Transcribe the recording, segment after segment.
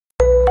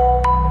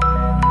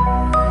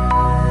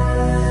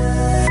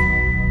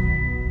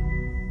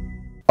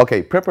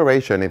Okay,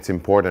 preparation, it's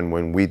important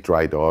when we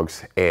dry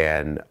dogs,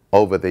 and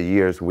over the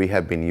years we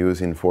have been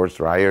using force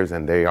dryers,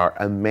 and they are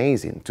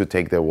amazing to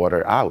take the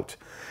water out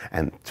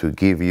and to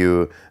give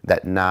you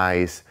that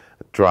nice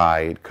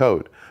dried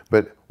coat.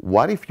 But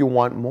what if you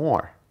want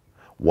more?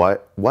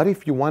 What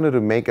if you wanted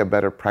to make a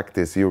better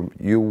practice?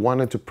 You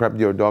wanted to prep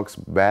your dogs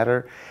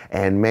better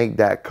and make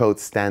that coat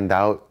stand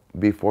out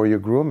before you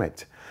groom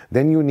it.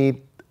 Then you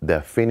need the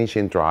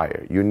finishing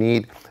dryer. You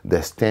need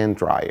the stand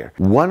dryer.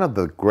 One of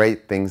the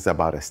great things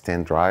about a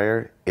stand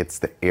dryer, it's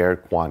the air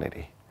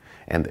quantity.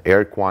 And the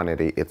air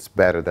quantity, it's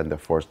better than the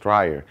force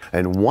dryer.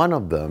 And one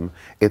of them,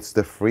 it's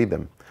the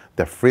freedom.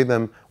 The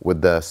freedom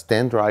with the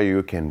stand dryer,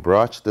 you can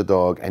brush the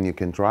dog and you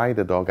can dry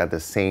the dog at the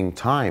same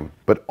time.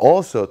 But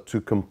also to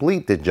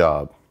complete the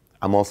job,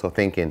 I'm also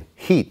thinking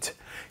heat.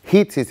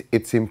 Heat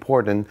it's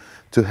important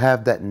to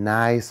have that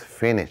nice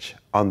finish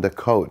on the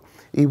coat.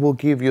 It will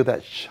give you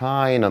that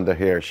shine on the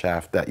hair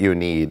shaft that you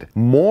need.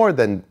 More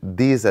than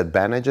these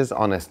advantages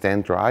on a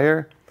stand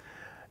dryer,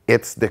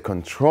 it's the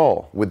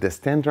control. With the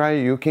stand dryer,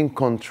 you can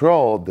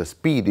control the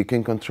speed, you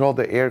can control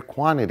the air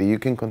quantity, you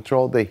can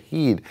control the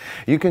heat,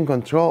 you can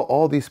control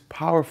all these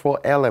powerful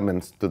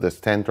elements to the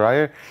stand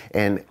dryer,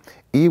 and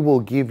it will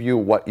give you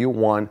what you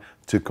want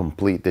to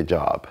complete the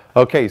job.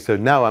 Okay, so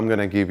now I'm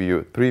gonna give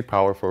you 3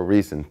 powerful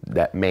reasons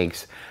that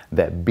makes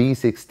the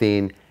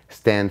B16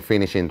 stand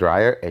finishing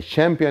dryer a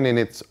champion in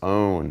its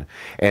own.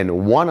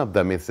 And one of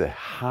them is the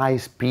high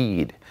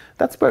speed.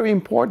 That's very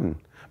important.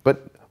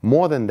 But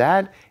more than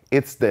that,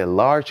 it's the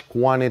large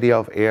quantity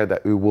of air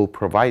that it will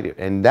provide you.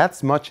 And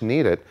that's much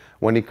needed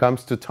when it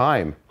comes to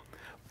time.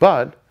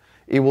 But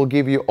it will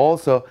give you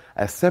also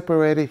a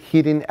separated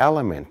heating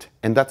element.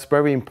 And that's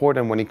very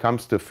important when it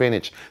comes to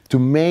finish, to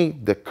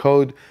make the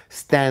coat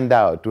stand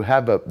out, to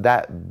have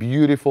that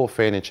beautiful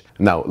finish.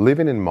 Now,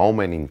 living in a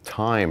moment in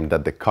time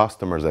that the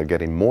customers are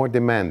getting more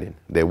demanding.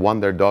 They want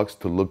their dogs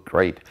to look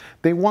great.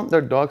 They want their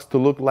dogs to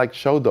look like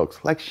show dogs,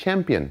 like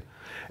champion.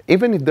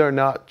 Even if they're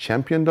not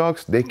champion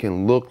dogs, they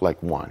can look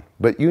like one.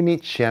 But you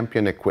need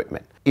champion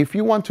equipment. If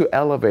you want to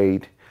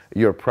elevate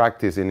your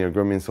practice in your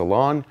grooming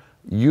salon,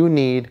 you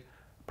need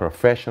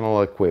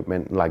professional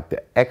equipment like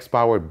the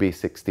XPOWER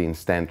B16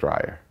 stand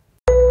dryer.